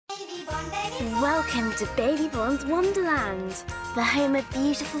Welcome to Baby Born's Wonderland, the home of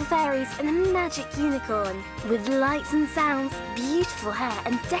beautiful fairies and a magic unicorn, with lights and sounds, beautiful hair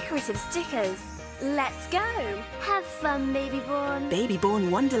and decorative stickers. Let's go! Have fun, Baby Born. Baby Born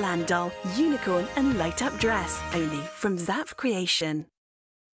Wonderland doll, unicorn and light-up dress, only from Zap Creation.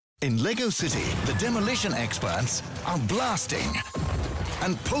 In Lego City, the demolition experts are blasting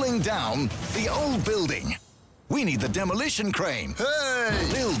and pulling down the old building. We need the demolition crane. Hey!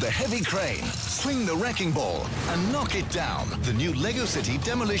 Build the heavy crane, swing the wrecking ball, and knock it down. The new Lego City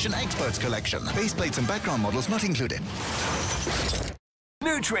Demolition Experts collection. Base plates and background models not included.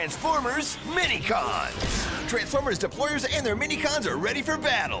 New Transformers Minicons. Transformers deployers and their Minicons are ready for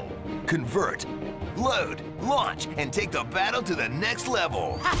battle. Convert, load, launch, and take the battle to the next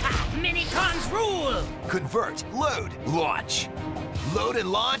level. Minicons rule! Convert, load, launch. Load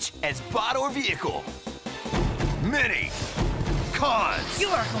and launch as bot or vehicle. Mini-Cons! You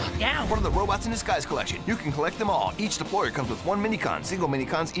are going down! One of the Robots in Disguise collection. You can collect them all. Each deployer comes with one Minicon. Single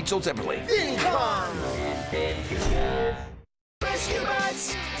Minicons, each sold separately. Minicons! Rescue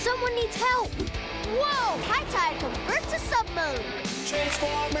bots! Someone needs help! Whoa! High Tide, convert to sub mode!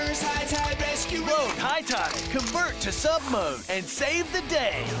 Transformers High Tide Rescue Road High Tide, convert to sub mode and save the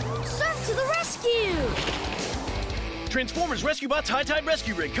day! Surf to the rescue! Transformers Rescue Bots High Tide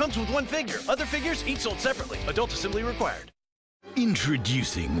Rescue Rig comes with one figure. Other figures each sold separately. Adult assembly required.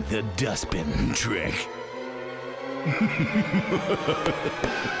 Introducing the dustbin trick.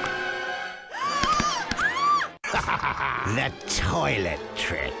 The toilet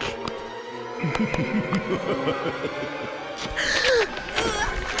trick.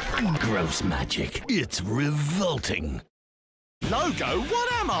 Gross magic. It's revolting. Logo,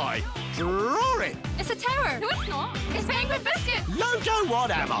 what am I? Draw it! It's a terror! No, it's not! It's Penguin Biscuit! Logo,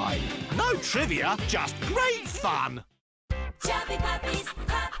 what am I? No trivia, just great fun! Chubby Puppies,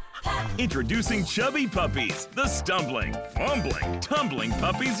 hop, hop. Introducing Chubby Puppies, the stumbling, fumbling, tumbling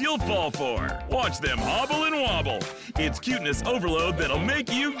puppies you'll fall for. Watch them hobble and wobble. It's cuteness overload that'll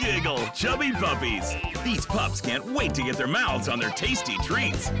make you giggle. Chubby Puppies. These pups can't wait to get their mouths on their tasty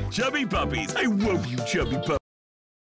treats. Chubby Puppies. I love you, Chubby Puppies.